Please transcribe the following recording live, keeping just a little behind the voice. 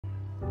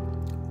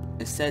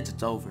It says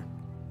it's over.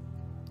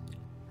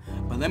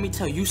 But let me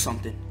tell you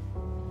something.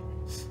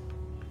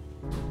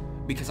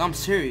 Because I'm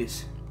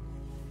serious.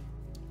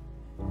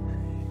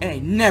 It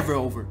ain't never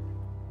over.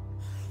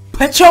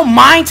 Put your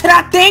mind to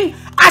that thing,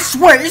 I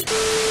swear it's...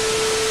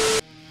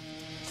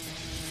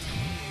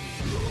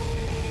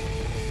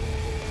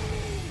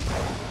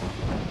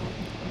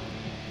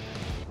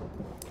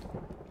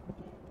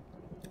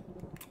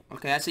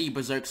 Okay, I see you,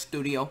 Berserk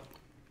Studio.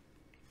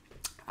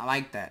 I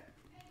like that.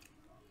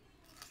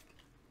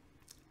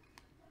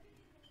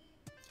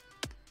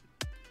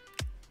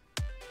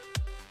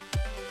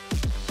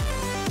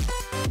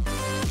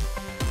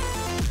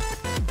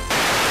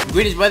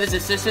 Greetings, brothers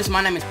and sisters.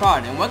 My name is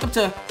Pod, and welcome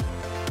to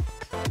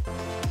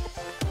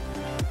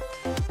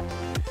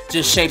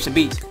Just Shapes and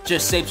Beats.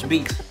 Just Shapes and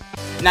Beats.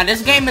 Now,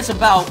 this game is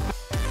about,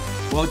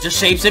 well, just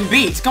shapes and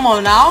beats. Come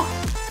on now.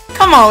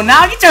 Come on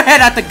now. Get your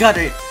head out the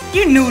gutter.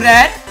 You knew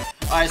that.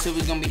 Alright, so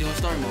we're gonna be doing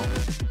story mode.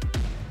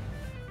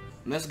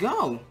 Let's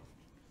go.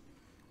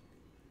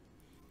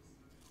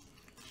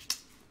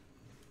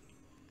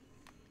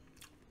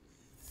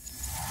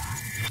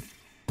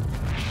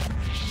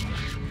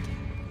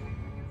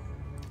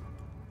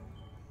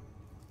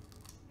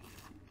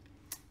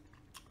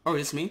 Oh,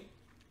 it's me?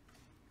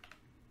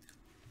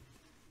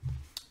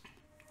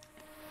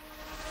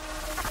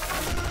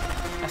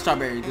 That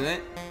strawberry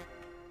good.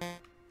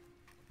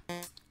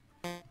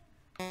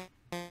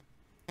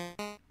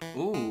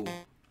 Ooh.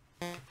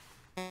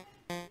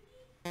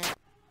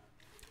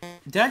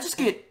 Did I just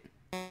get...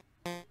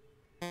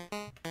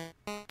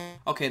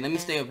 Okay, let me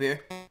stay up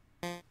here.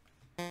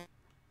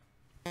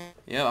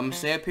 Yeah, I'm gonna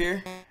stay up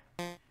here.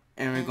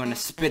 And we're gonna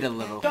spit a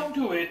little. Don't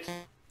do it.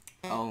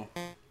 Oh.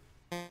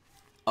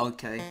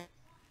 Okay.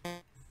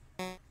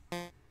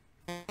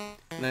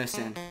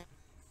 Listen.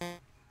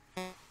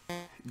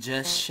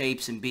 Just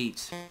shapes and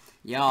beats.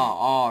 Y'all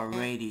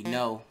already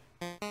know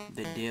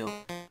the deal.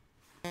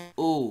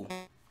 Ooh.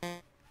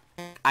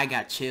 I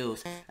got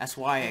chills. That's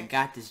why I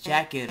got this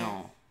jacket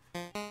on.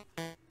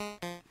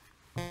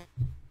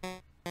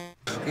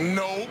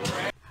 Nope.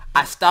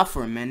 I stopped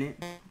for a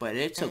minute, but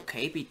it's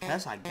okay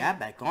because I got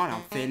back on.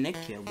 I'm finna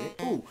kill it.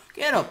 Ooh,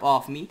 get up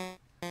off me.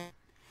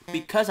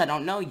 Because I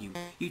don't know you.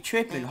 You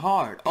tripping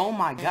hard. Oh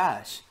my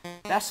gosh.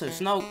 That's a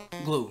snow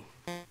glue.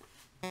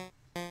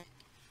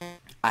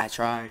 I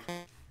tried.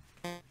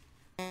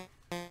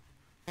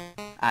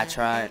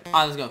 Alright,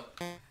 let's go.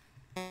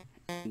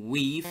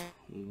 Weave,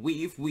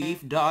 weave,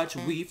 weave, dodge,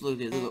 weave.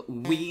 Look at this,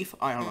 weave.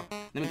 Alright, hold on.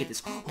 Let me get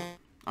this.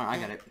 Alright, I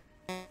got it.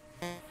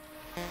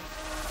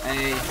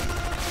 Hey.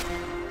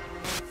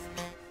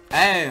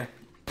 Hey.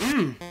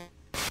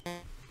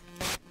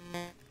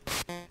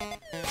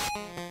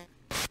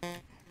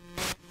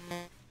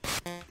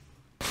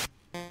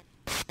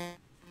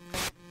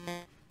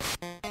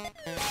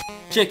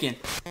 Chicken.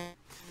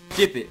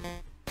 Dip it.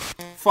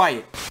 Fry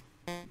it.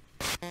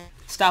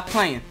 Stop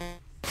playing.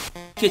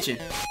 Kitchen.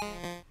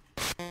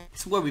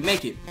 This is where we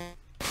make it.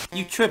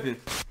 You tripping.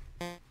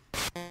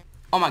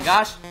 Oh my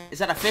gosh. Is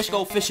that a fish?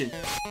 Go fishing.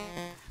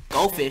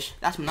 Go fish.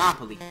 That's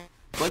Monopoly.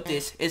 But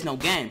this is no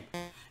game.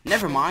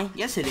 Never mind.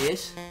 Yes it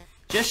is.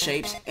 Just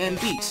shapes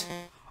and beats.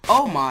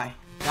 Oh my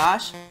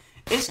gosh.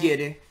 It's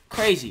getting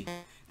crazy.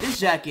 This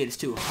jacket is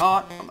too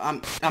hot.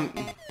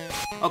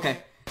 Okay.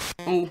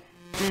 Ooh.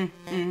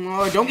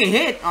 Oh, don't get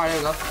hit. Alright, there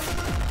we go.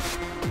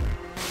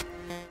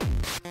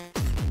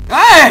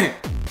 Hey!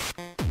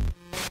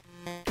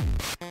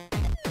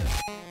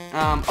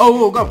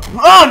 Oh, go.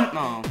 Oh,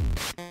 no.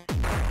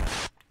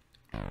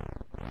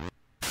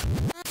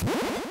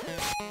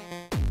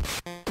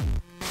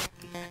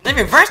 They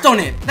reversed on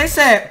it. They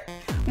said,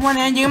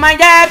 wanna do my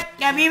dad?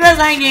 Gotta be real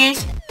like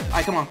this.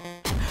 Alright, come on.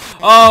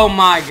 Oh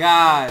my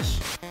gosh.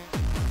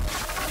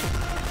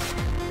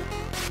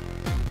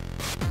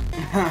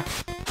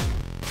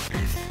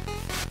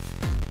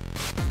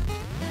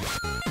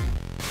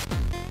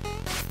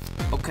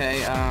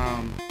 Okay,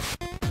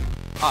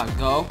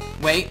 go.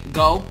 Wait,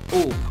 go.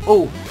 Ooh,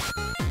 ooh.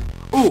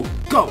 Ooh,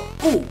 go.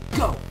 Ooh,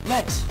 go.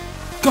 Let's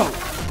go.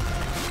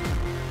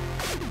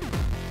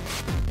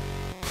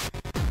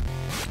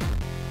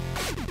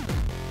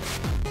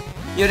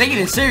 Yo, they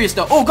getting serious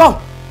though. Oh, go.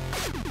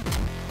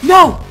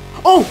 No.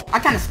 Oh, I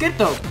kind of skipped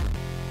though.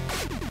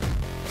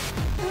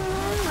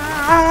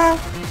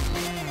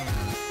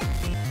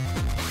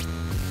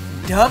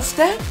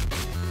 Dubstep?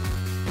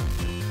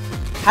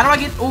 How do I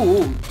get...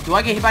 Ooh, do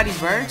I get hit by these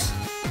birds?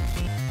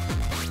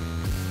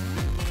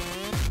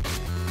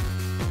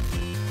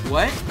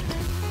 What?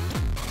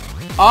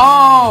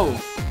 Oh!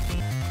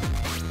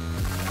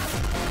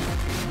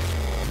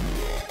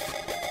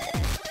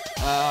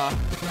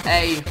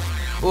 Hey.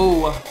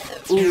 Ooh.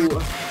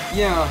 Ooh.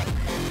 Yeah.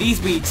 These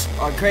beats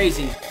are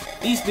crazy.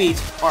 These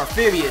beats are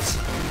furious.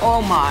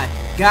 Oh my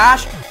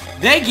gosh.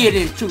 They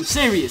getting too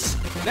serious.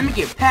 Let me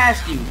get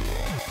past you.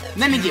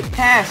 Let me get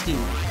past you.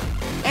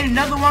 Ain't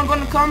another one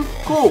gonna come?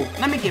 Cool.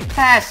 Let me get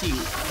past you.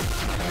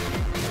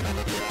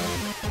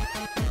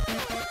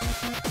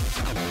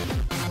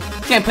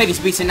 Can't play these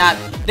beats and not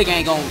think I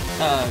ain't gonna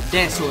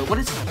dance to it. What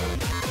is it?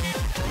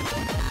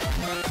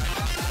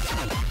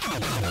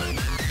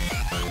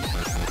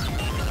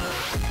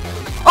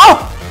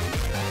 Oh!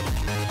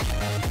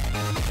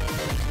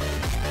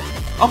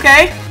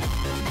 Okay.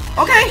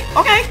 Okay,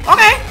 okay,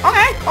 okay,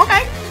 okay,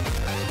 okay.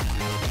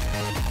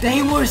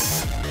 They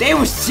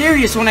were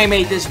serious when they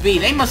made this beat.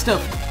 They must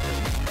have.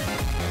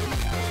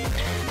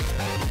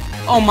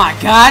 Oh my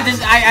God, this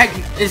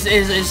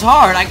it's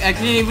hard. I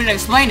can't even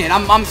explain it.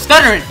 I'm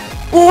stuttering.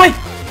 Oh wait.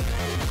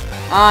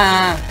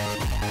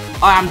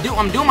 I'm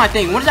doing my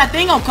thing. When does that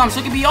thing gonna come so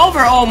it can be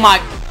over? Oh my.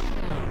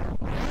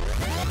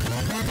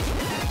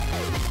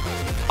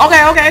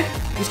 Okay, okay.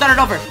 We started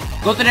over.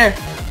 Go to there.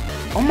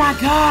 Oh my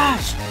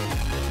gosh.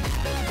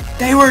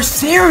 They were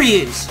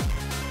serious.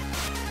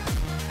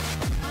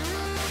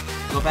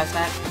 Go past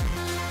that.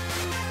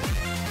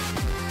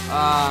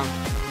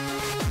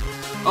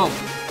 Oh.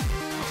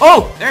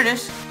 Oh, there it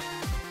is.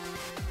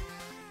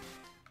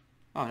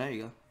 Oh, there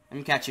you go. Let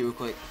me catch you real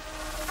quick.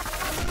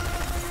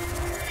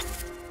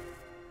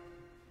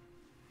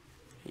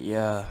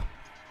 Yeah.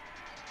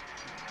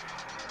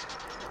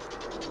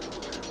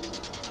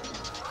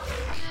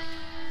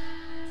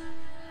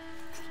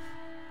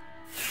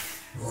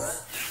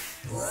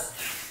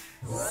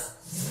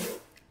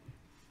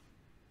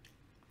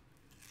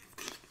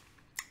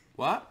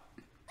 What?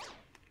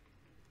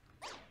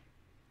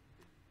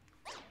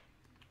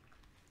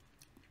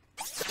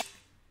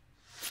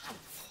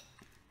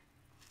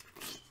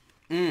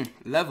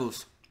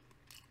 Levels.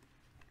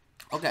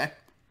 Okay.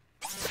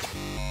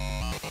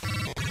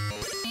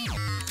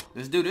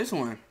 Let's do this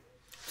one.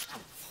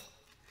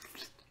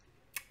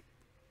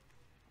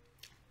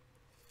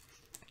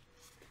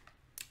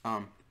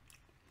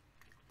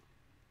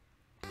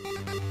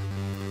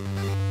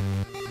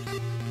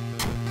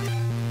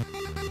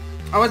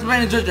 I was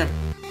playing attention.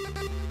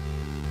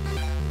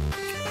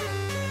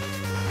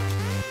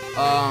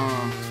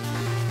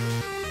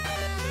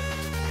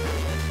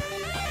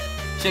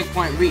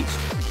 Checkpoint reached.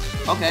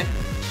 Okay.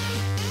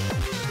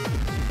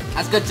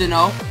 That's good to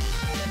know.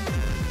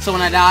 So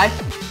when I die,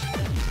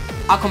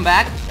 I'll come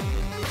back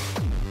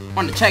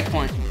on the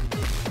checkpoint.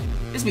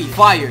 This be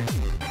fire.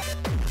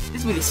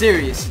 This be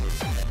serious.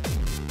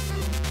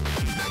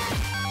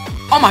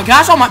 Oh my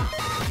gosh, oh my.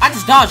 I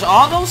just dodged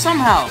all those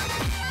somehow.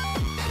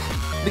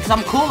 Because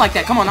I'm cool like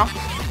that. Come on now.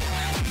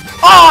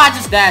 Oh, I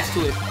just dashed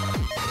to it.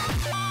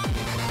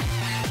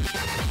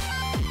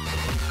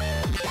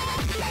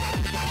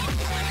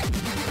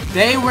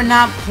 They were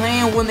not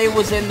playing when they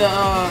was in the,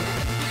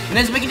 when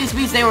they was making these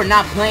beats, they were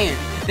not playing.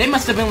 They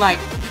must have been like,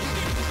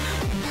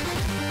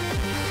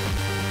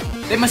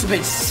 they must have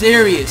been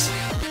serious.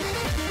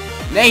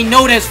 They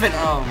know that's fit.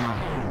 Oh my.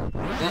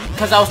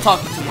 Because I was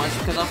talking too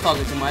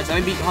much. Let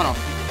me be, hold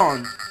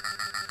on.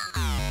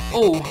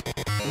 Oh,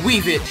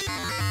 weave it.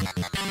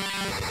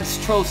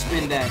 Let's troll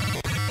spin that.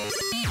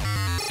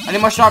 I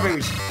need more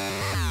strawberries.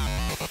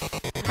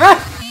 Ah!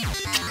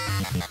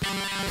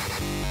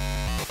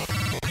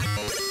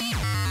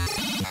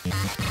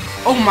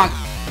 Oh my.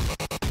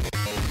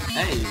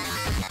 Hey.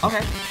 Okay.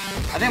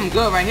 I think I'm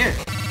good right here.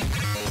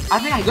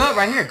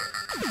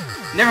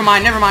 Never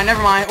mind.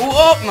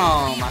 Oh,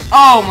 no. My.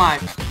 Oh my.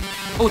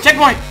 Oh,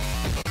 checkpoint.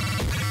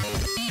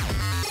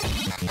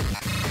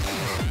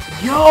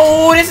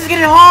 Yo, this is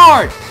getting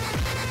hard.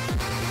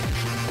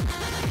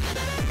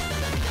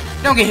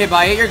 Don't get hit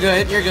by it. You're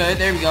good.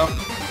 There we go.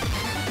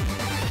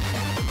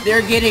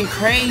 They're getting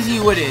crazy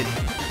with it.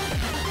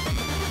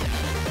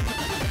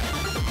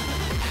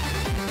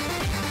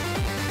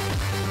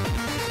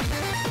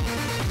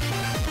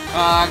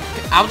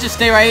 I'll just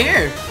stay right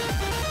here.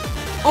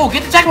 Oh,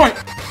 get the checkpoint.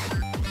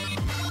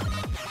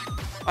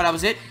 Oh, that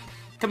was it.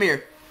 Come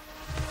here.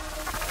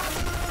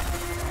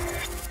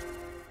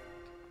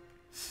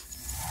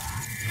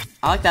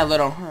 I like that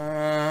little.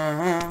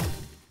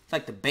 It's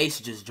like the bass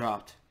just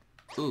dropped.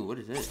 Ooh, what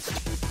is this?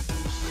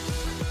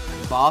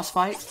 Boss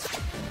fight?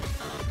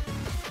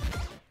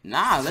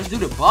 Nah, let's do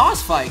the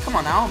boss fight. Come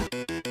on now.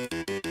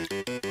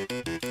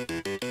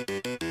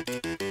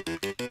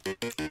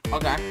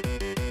 Okay.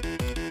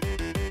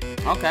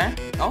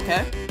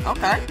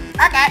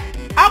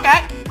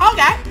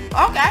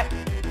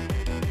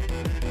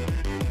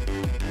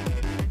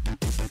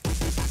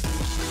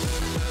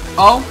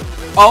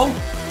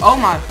 Oh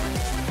my.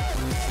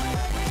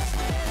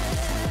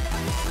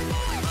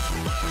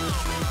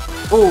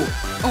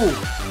 Oh,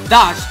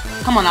 dodge.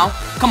 Come on now.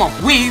 Come on,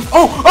 weave.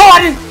 Oh,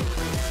 I didn't.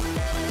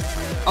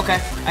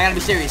 Okay, I gotta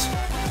be serious.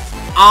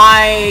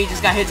 I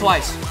just got hit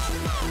twice.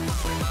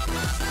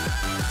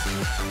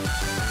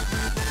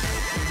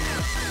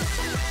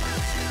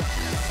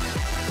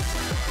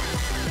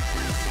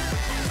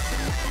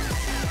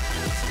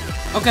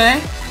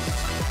 Okay.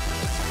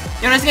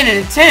 Yo, that's getting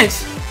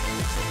intense.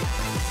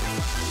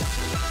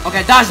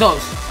 Okay, dodge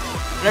those.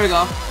 There we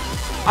go.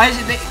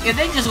 If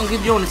they just gonna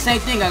keep doing the same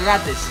thing, I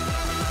got this.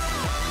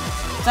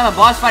 What type of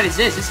boss fight is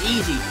this? It's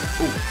easy.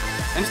 Ooh.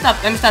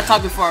 Let me stop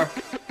talking for.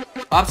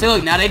 Oh,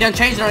 absolutely. Now they done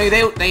changed it on you.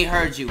 They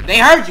heard you. They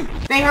heard you.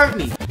 They heard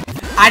me.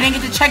 I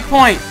didn't get the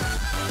checkpoint.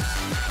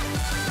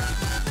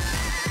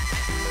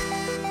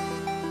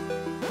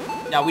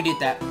 Yeah, we did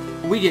that.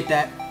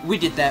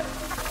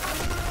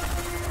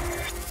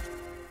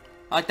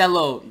 I like that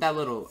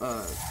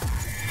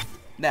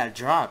that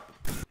drop.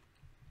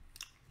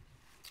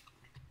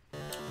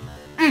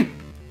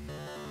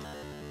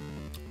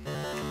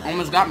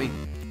 Almost got me.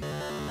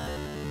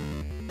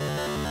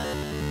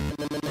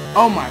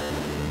 Oh my.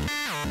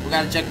 We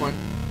got a checkpoint.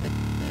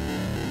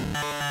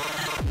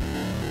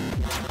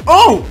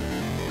 Oh!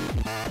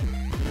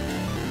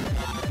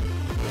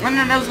 I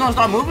didn't know it was gonna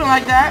start moving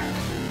like that.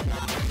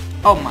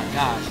 Oh my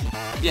gosh.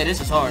 Yeah,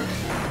 this is hard.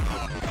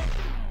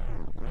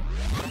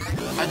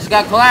 I just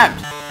got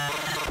clapped.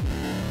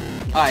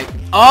 Alright.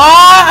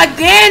 Oh,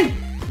 again!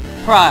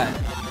 Pride.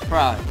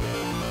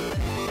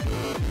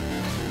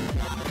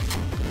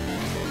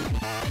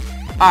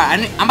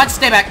 Alright, I'm about to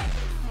stay back.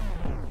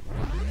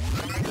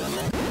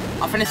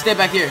 I'm finna stay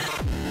back here.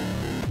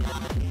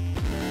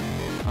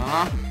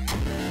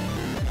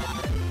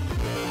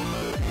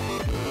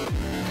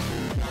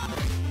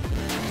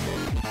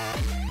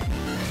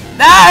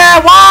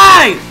 Nah,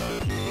 why?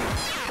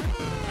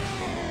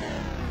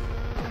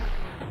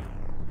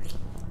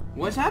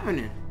 What's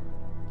happening?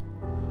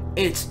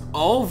 It's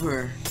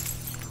over.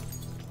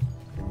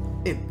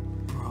 It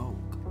broke.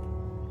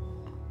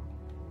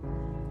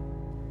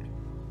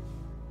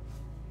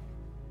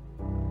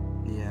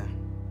 Yeah.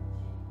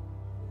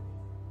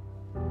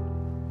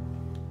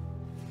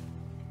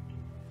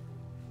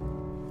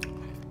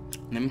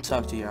 Let me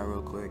talk to y'all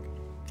real quick.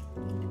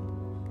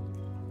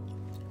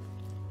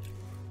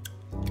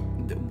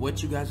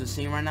 What you guys are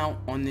seeing right now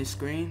on this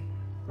screen,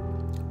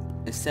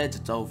 it says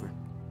it's over.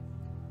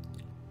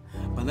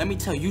 But let me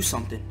tell you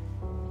something.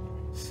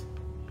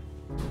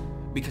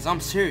 Because I'm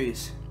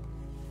serious.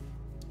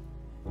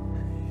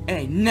 It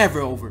ain't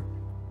never over.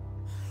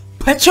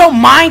 Put your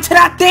mind to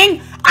that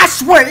thing. I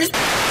swear.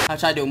 I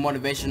try to do a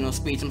motivational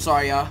speech. I'm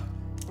sorry, y'all.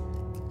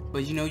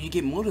 But you know, you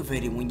get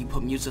motivated when you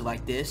put music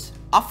like this.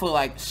 I feel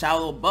like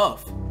Shallow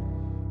Buff.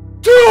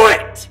 Do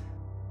it!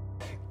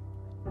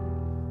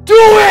 Do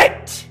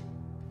it!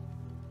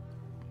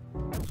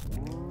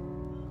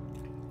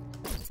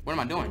 What am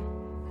I doing?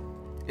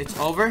 It's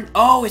over?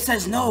 Oh, it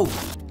says no.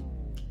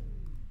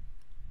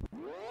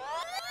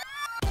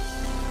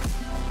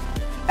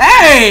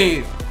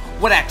 Hey!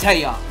 What'd I tell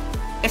y'all?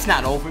 It's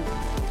not over.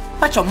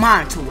 Put your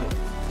mind to it.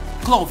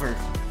 Clover.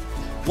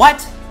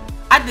 What?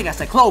 I think I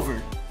said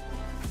Clover.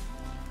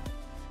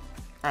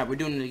 Alright, we're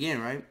doing it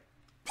again, right?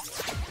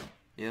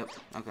 Yep,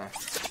 okay.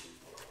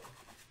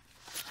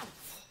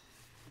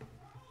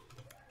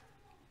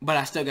 But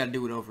I still gotta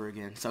do it over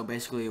again. So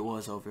basically it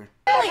was over.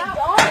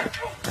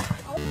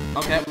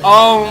 Okay.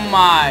 Oh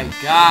my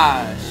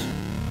gosh.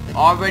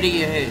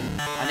 Already a hit.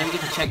 I didn't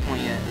get the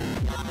checkpoint yet.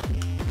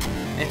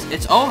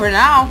 It's over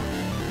now.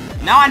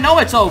 Now I know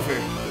it's over.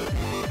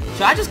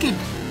 Should I just keep...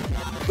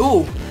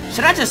 Ooh.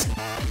 Should I just...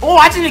 Oh,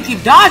 I just need to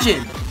keep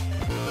dodging.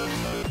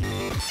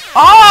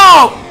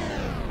 Oh!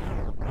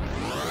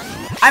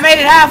 I made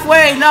it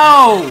halfway.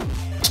 No.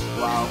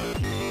 Wow.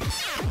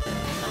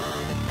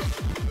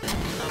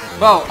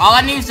 Bro, all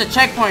I need is a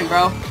checkpoint,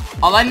 bro.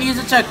 All I need is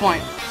a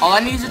checkpoint. All I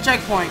need is a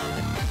checkpoint.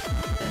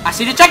 I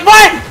see the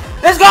checkpoint!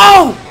 Let's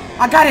go!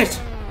 I got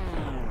it.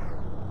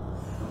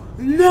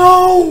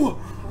 No!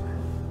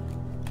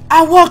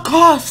 At what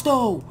cost,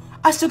 though?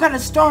 I still gotta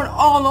start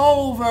all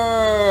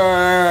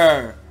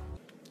over.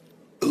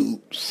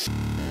 Oops.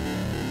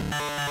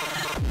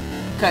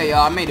 Okay,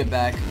 y'all, I made it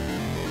back.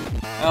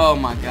 Oh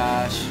my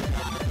gosh.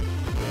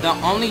 The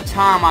only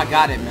time I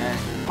got it, man.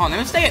 Hold on,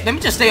 let me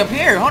just stay up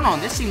here. Hold on,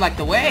 this seemed like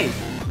the way.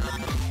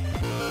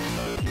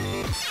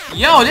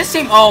 Yo, this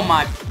seemed... Oh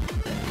my...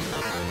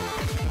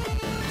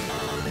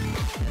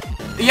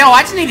 Yo,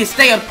 I just need to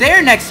stay up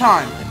there next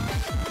time.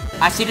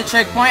 I see the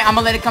checkpoint. I'm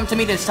gonna let it come to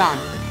me this time.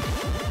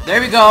 There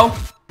we go.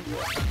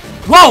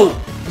 Whoa!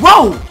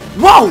 Whoa!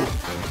 Whoa!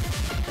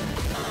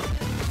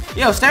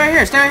 Yo, stay right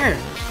here. Stay right here.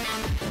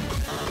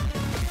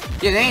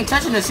 Yeah, they ain't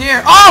touching us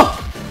here. Oh!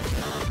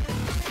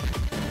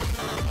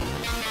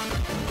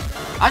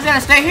 I just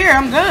gotta stay here.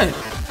 I'm good.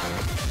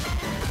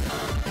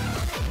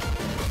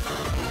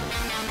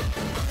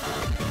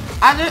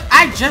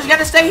 I just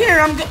gotta stay here.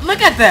 I'm good.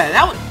 Look at that.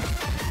 That was...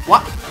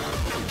 What?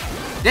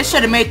 This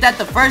should have made that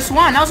the first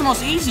one. That was the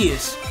most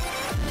easiest.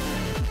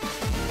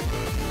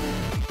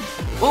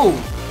 Ooh.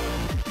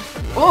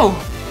 Ooh.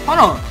 Hold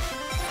on.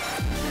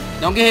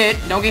 Don't get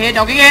hit. Don't get hit.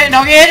 Don't get hit.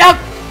 Don't get hit. Don't.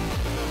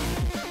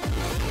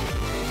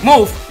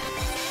 Move.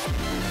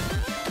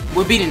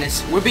 We're beating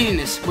this. We're beating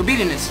this. We're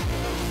beating this.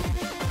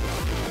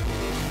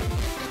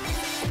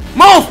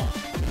 Move!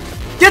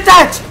 Get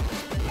that!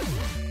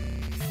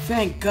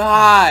 Thank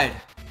God.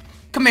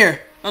 Come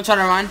here. Don't try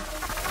to run.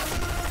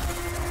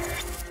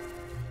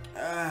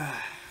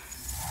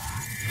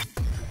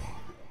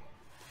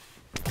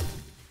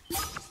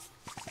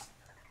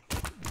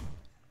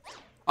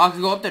 Oh, I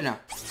can go up there now.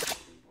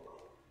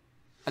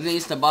 I think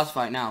it's the boss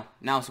fight now.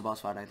 Now it's the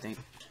boss fight, I think.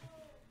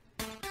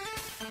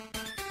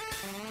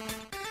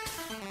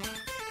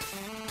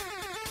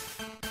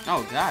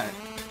 Oh, God.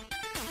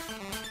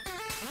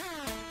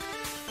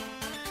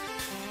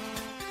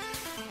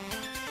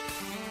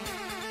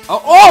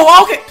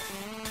 Oh, okay.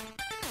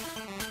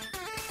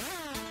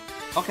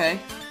 Okay.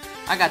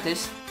 I got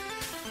this.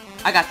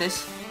 I got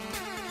this.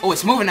 Oh,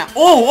 it's moving now.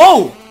 Oh,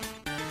 oh!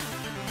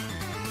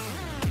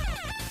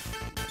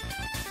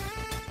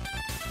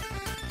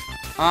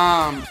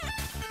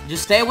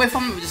 Just stay away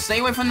from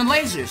the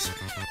lasers.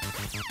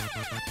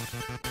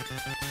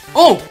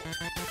 Oh!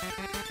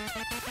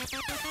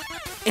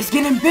 It's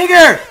getting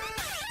bigger!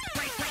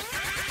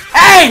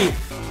 Hey!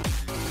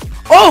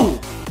 Oh!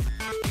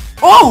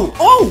 Oh!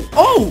 Oh!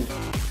 Oh!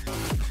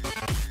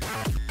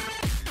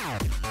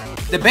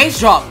 The base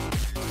drop.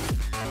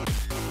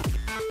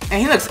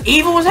 And he looks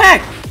evil as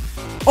heck.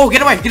 Oh,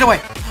 get away, get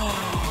away.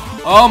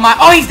 Oh my,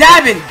 oh, he's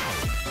dabbing.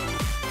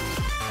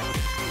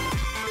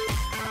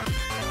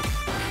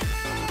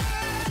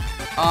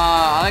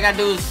 All I gotta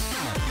do is,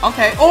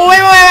 okay. Oh,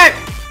 wait, wait, wait.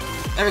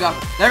 There we go,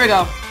 there we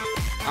go.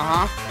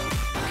 Uh-huh.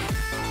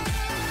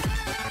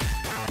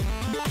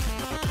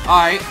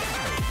 Alright.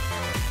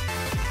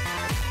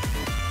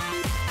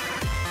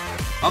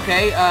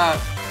 Okay,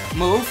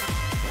 move.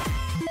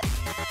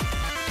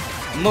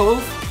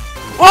 Move.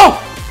 Whoa!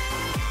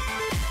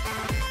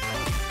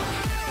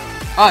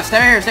 Oh, stay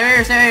right here, stay right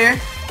here, stay right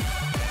here.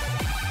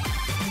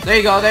 There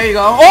you go, there you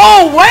go.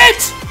 Oh,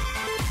 what?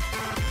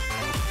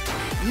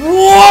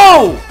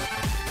 Whoa!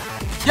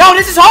 Yo,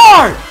 this is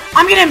hard!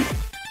 I'm getting...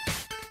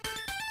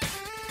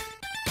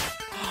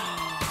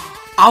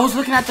 I was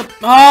looking at the...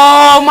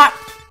 Oh, my...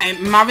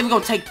 Am I really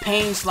gonna take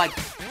pains like...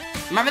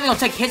 Am I really gonna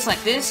take hits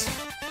like this?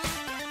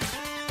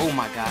 Oh,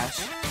 my gosh.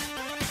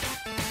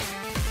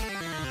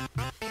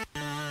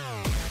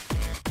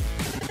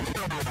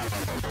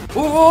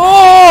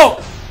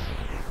 Whoa!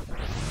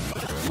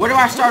 Where do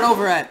I start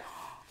over at?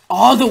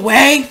 All the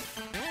way?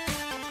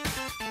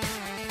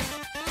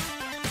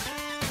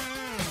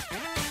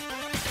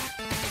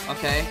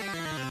 Okay.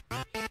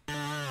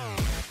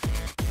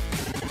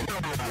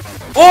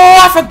 Oh,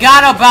 I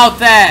forgot about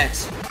that!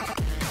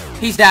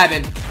 He's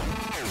dabbing.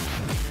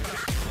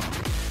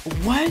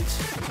 What?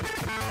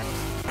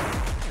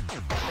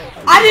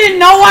 I didn't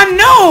know I'm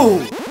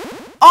new!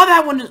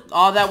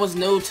 All that was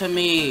new to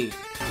me.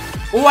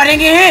 Oh, I didn't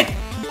get hit!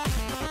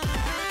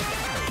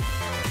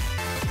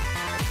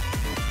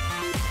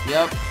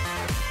 Yep.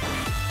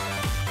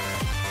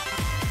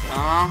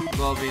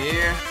 Go over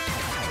here.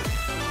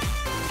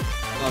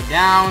 Go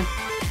down.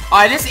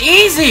 Alright, this is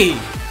easy!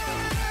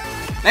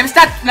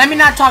 Let me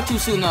not talk too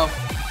soon though.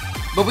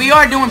 But we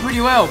are doing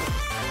pretty well.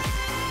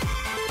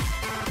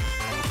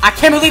 I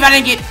can't believe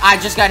I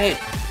just got hit.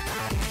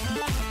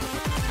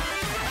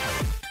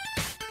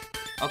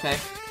 Okay.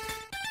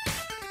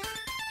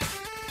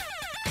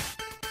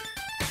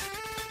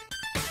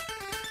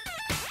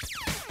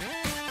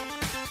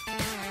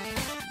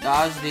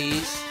 Dodge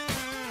these.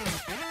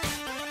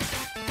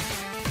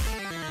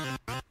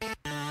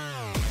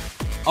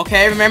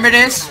 Okay, remember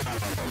this?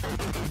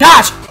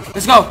 Dodge!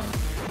 Let's go!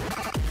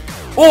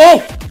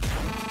 Oh!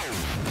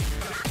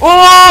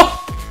 Oh!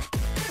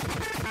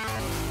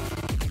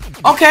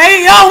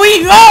 Okay, yo,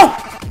 we go!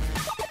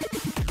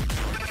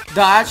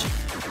 Dodge.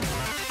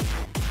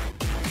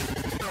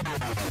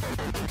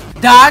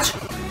 Dodge.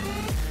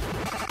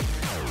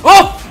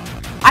 Oh!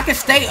 I can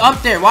stay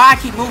up there. Why I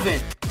keep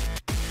moving?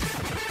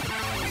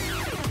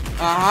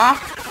 Uh-huh.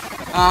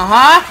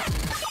 Uh-huh.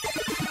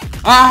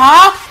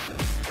 Uh-huh.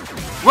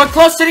 We're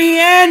close to the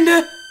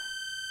end.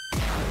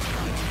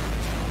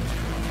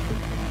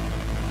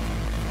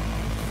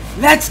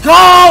 Let's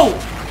go!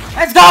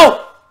 Let's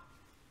go!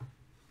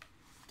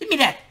 Give me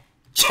that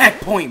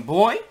checkpoint,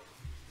 boy.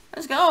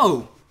 Let's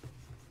go.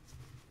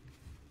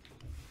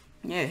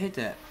 Yeah, hit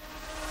that.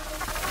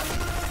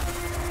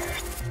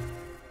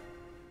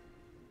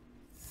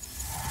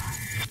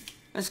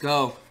 Let's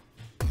go.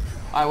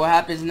 Alright, what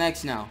happens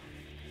next now?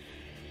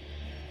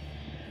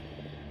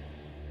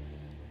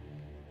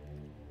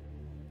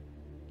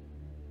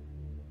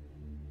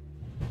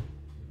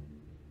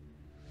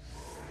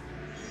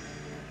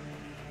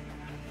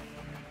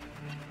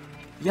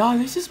 Yo,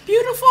 this is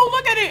beautiful.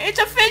 Look at it. It's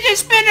a fidget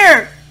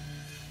spinner.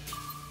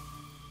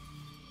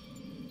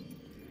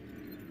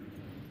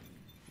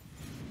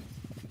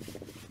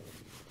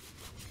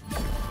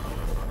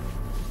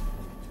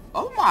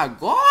 Oh my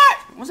god.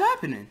 What's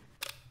happening?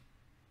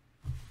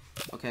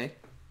 Okay.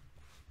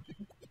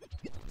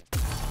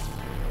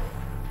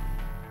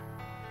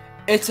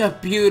 It's a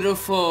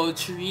beautiful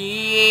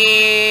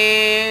tree.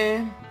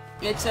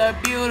 It's a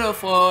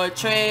beautiful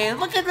tree.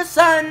 Look at the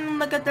sun.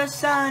 Look at the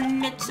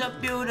sun. It's a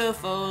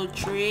beautiful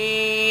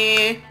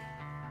tree.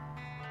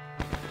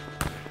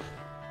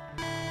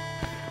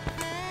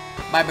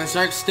 By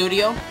Berserk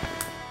Studio.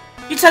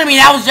 You telling me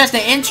that was just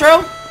the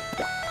intro?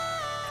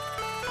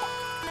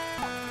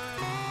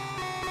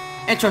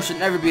 Intro should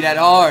never be that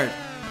hard.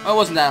 Well, it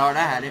wasn't that hard.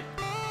 I had it.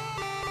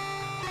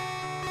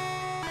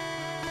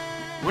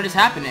 What is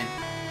happening?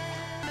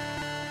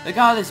 Look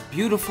at all this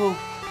beautiful...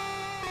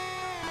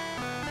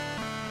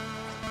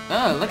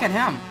 Oh, look at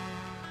him.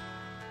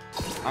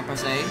 I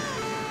press A.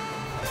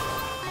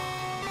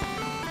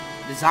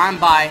 Designed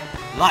by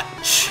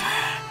Lutch.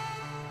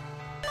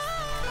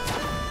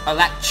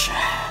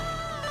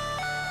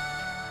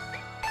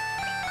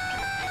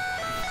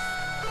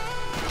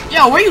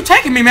 Yo, where you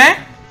taking me, man?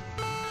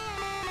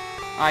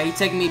 Alright, he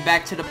taking me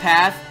back to the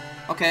path.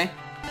 Okay.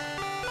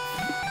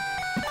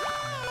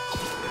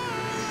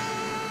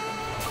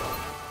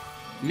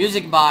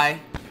 Music by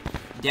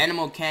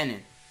Dynamo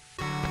Cannon.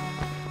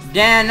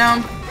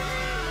 Denim.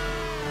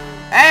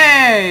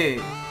 Hey!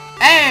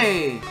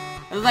 Hey!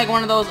 It's like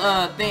one of those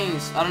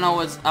things. I don't know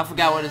I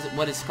forgot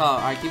what it's called.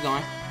 Alright, keep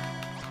going.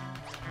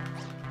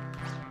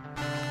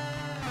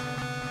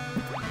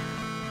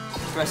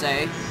 Press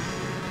A.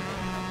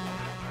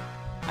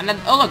 And then,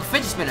 oh look,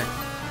 fidget spinner.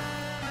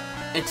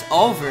 It's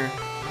over.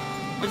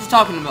 What you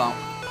talking about?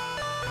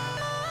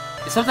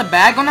 Is something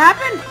bad gonna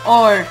happen?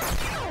 Or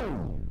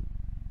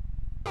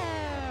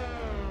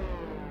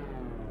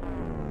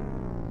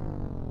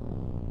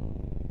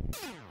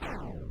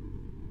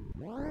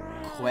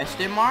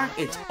question mark?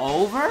 It's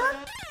over?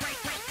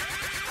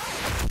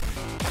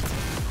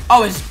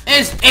 Oh,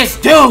 it's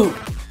dude.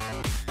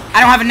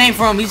 I don't have a name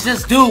for him. He's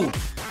just dude.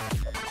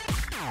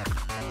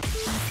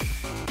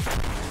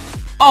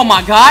 Oh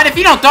my god, if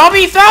you don't throw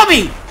me, throw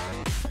me!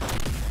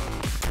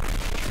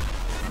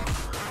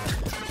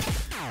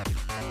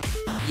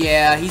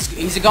 Yeah,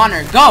 he's a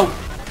goner. Go!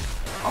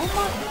 Oh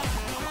my...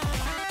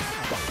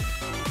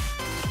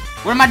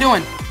 What am I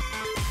doing?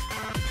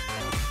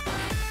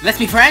 Let's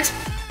be friends?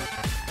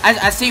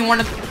 I seen one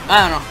of...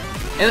 I don't know.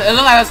 It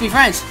looked like let's be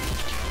friends.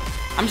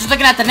 I'm just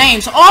looking at the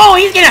names. Oh,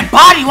 he's getting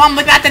bodied while I'm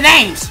looking at the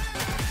names!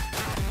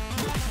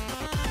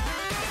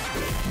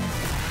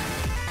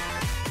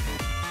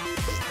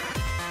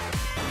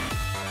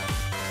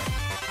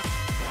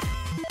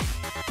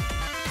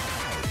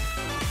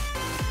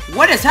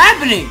 What is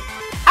happening?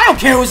 I don't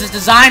care who this is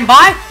designed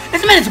by.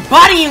 This man is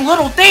bodying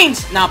little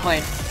things. Not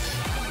playing.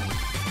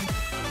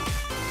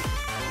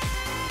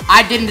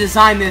 I didn't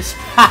design this.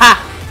 Haha.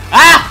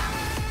 Ah!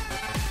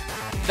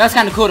 That's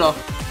kind of cool though.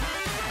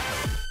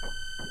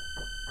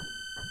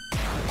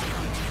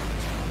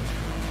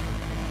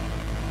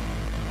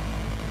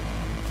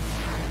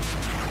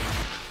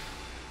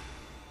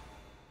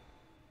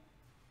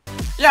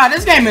 Yeah,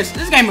 this game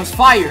was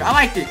fire. I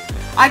liked it.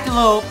 I liked the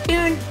little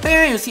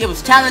you see it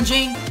was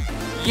challenging,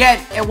 yet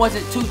it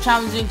wasn't too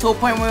challenging to a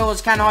point where it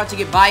was kind of hard to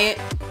get by it.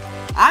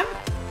 I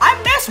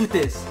mess with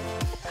this.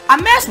 I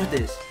mess with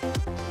this.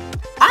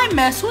 I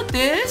mess with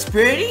this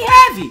pretty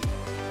heavy.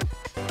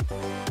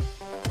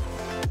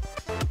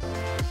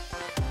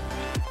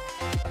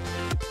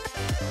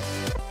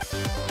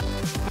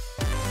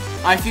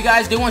 Alright, if you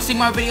guys do want to see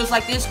more videos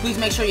like this, please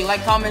make sure you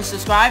like, comment,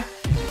 subscribe,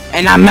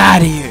 and I'm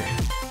out of here.